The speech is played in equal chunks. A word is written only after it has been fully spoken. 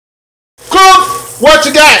what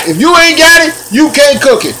you got. If you ain't got it, you can't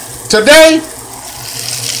cook it. Today,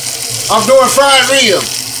 I'm doing fried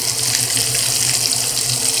ribs.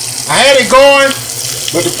 I had it going,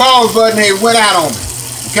 but the pause button had went out on me.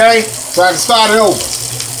 Okay? So I can start it over.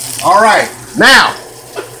 Alright. Now,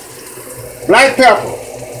 black pepper,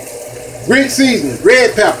 Greek seasoning,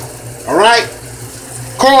 red pepper. Alright?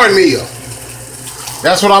 Cornmeal.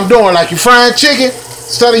 That's what I'm doing. Like you frying chicken,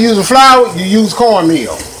 instead of using flour, you use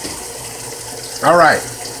cornmeal. Alright.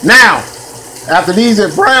 Now, after these are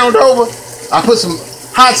browned over, I put some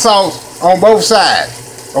hot sauce on both sides.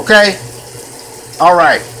 Okay?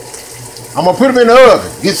 Alright. I'm going to put them in the oven.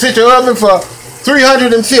 Set your oven for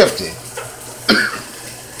 350.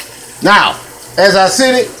 Now, as I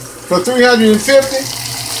set it for 350,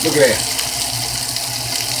 look at that.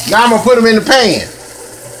 Now I'm going to put them in the pan.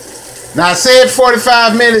 Now I said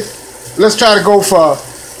 45 minutes. Let's try to go for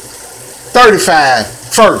 35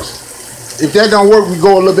 first. If that don't work, we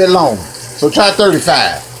go a little bit longer. So try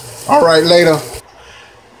 35. All right, later.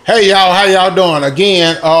 Hey y'all, how y'all doing?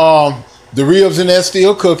 Again, the ribs in there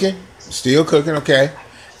still cooking. Still cooking, okay.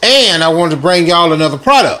 And I wanted to bring y'all another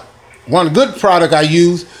product. One good product I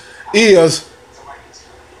use is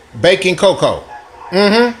baking cocoa.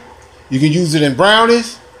 You can use it in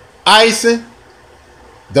brownies, icing,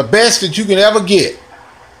 the best that you can ever get.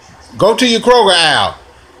 Go to your Kroger aisle.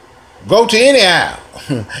 Go to any aisle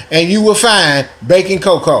and you will find baking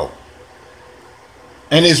cocoa.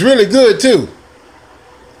 And it's really good too.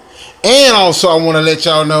 And also I want to let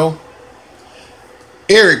y'all know,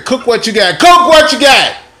 Eric, cook what you got. Cook what you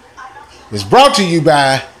got. It's brought to you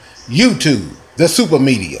by YouTube, the super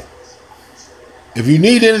media. If you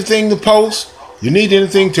need anything to post, you need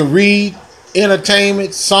anything to read,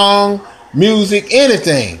 entertainment, song, music,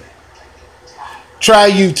 anything, try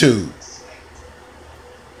YouTube.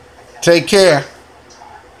 Take care.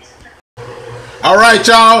 All right,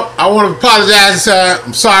 y'all. I want to apologize.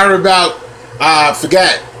 I'm sorry about, I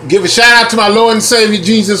forgot. Give a shout out to my Lord and Savior,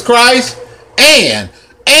 Jesus Christ.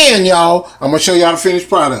 And y'all, I'm going to show y'all the finished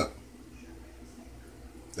product.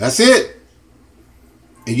 That's it.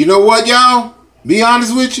 And you know what, y'all? Be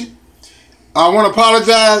honest with you. I want to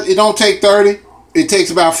apologize. It don't take 30. It takes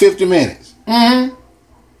about 50 minutes.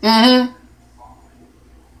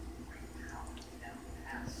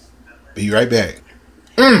 Be right back.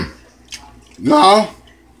 No.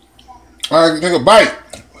 I can take a bite.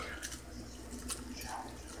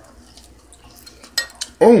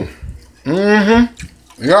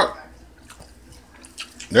 Yep.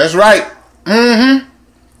 That's right.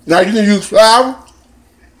 Now you can use flour.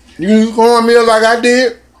 You can use cornmeal like I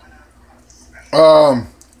did.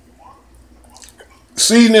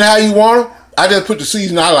 Season it how you want them. I just put the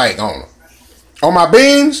seasoning I like on them. On my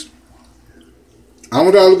beans, I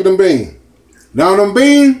want y'all to look at them beans. Now them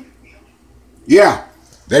beans, yeah,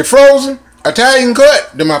 they frozen, Italian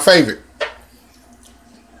cut, they're my favorite.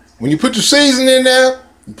 When you put the seasoning in there,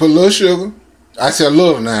 you put a little sugar. I said a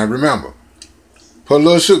little now, remember. Put a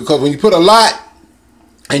little sugar, because when you put a lot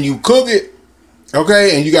and you cook it,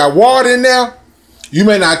 okay, and you got water in there, you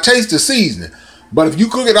may not taste the seasoning. But if you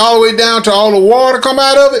cook it all the way down to all the water come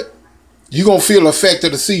out of it, you're going to feel the effect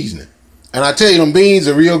of the seasoning. And I tell you, them beans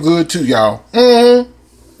are real good too, y'all.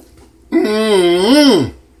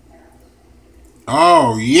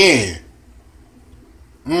 Oh, yeah.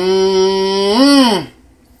 A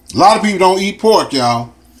lot of people don't eat pork,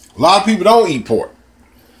 y'all. A lot of people don't eat pork.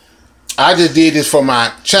 I just did this for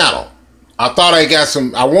my channel. I thought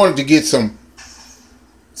I wanted to get some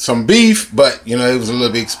beef, but, you know, it was a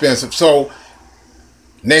little bit expensive. So,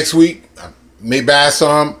 next week, I may buy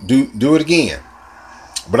some, do it again.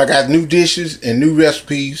 But I got new dishes and new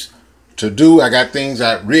recipes to do. I got things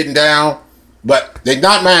I've written down, but they're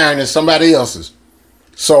not mine, they're somebody else's.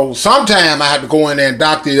 So sometime I have to go in there and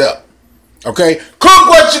doctor it up. Okay? Cook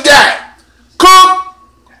what you got. Cook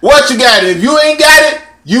what you got. If you ain't got it,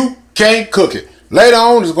 you can't cook it. Later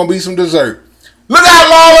on, there's going to be some dessert. Look out,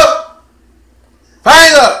 Lola.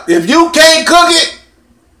 Hang up. If you can't cook it,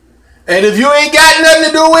 and if you ain't got nothing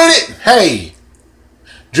to do with it, hey,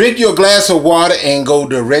 drink your glass of water and go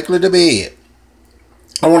directly to bed.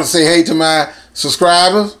 I want to say hey to my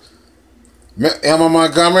subscribers. Emma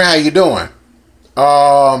Montgomery, how you doing?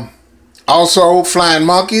 Also, Flying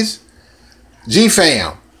Monkeys.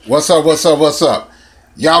 G-Fam, what's up, what's up, what's up?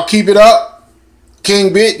 Y'all keep it up.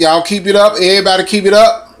 King Bit, y'all keep it up. Everybody keep it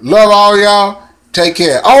up. Love all y'all. Take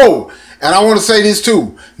care. Oh, and I want to say this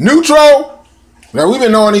too. Neutro, now we've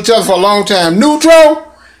been knowing each other for a long time.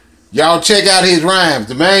 Neutro, y'all check out his rhymes.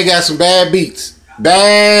 The man got some bad beats.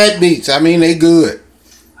 Bad beats. I mean, they good.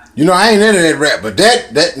 You know, I ain't into that rap, but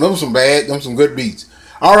them some bad, them some good beats.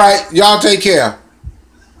 All right, y'all take care.